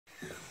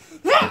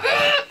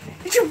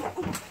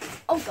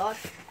god.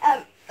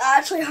 That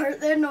actually hurt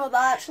there. No,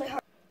 that actually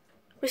hurt.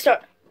 We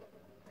start.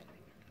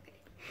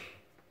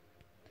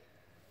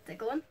 Is it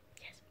going?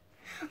 Yes.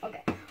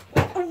 Okay.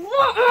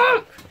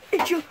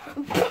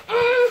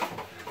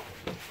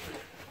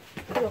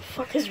 What the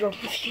fuck is wrong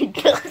with you?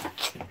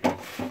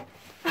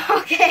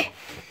 Okay.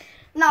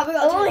 Now we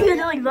gotta Oh, try you're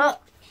again. doing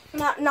that.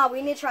 No,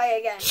 we need to try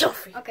again.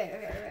 Sophie.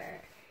 Okay.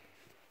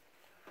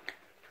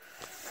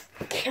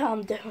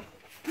 Calm down.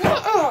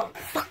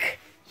 Fuck.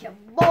 Yeah,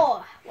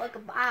 boy. Like a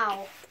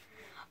bow.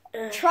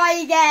 Try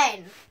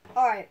again.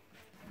 Alright.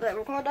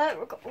 Record that.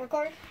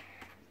 Record.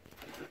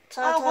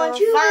 I want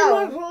you in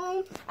my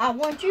room. I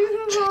want you in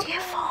my room. GTA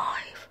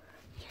 5.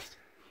 Yes.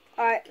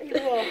 Alright, here we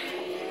go.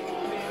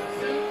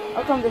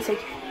 I'll come this way.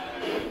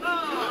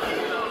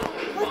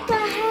 What the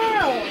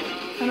hell?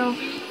 I know.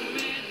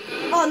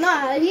 Oh,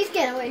 no, he's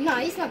getting away. No,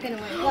 he's not getting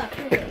away.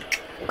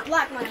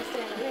 Black man is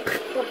getting away.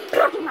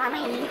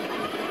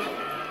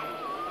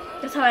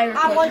 That's how I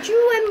record. I want you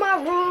in my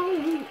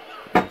room.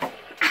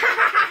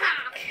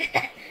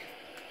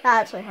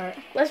 That actually hurt.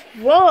 Let's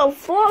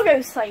vlog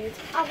outside.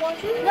 I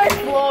want you. Let's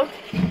vlog.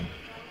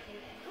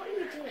 What are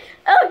you doing?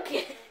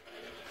 Okay.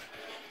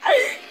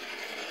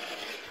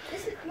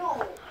 This is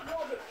no.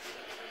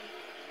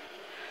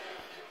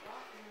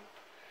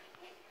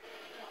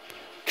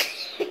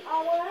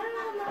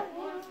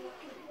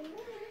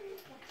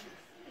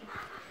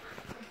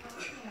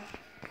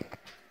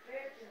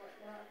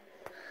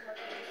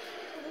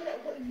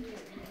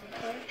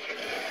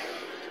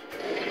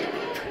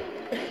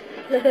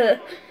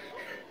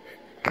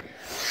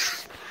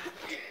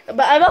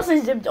 But I've also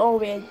zoomed all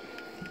the way in.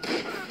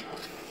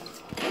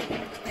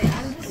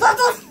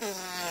 That's a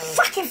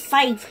fucking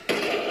 5.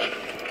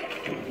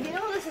 You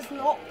know this is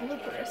not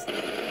bloopers.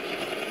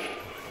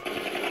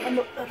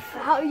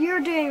 How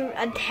you're doing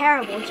a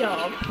terrible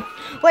job.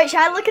 Wait,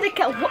 should I look at the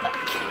what?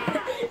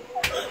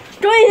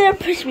 Go in there and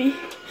push me.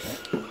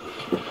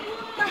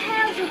 What the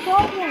hell's your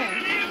problem?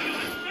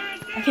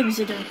 I can't be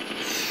so down.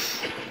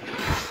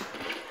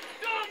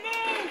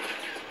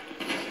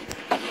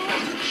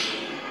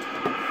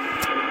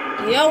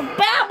 Yo,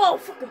 bad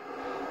motherfucker!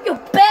 Yo,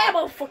 bad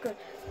motherfucker!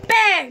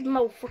 Bad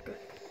motherfucker!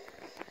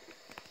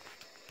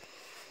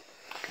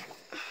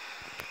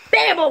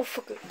 Bad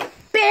motherfucker!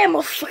 Bad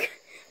motherfucker!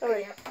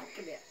 Alright,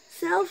 Give me it.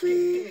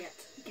 selfie!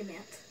 Give me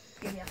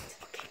it.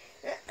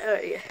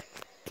 Alright, yeah.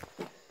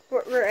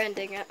 We're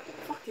ending it.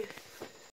 Fuck you.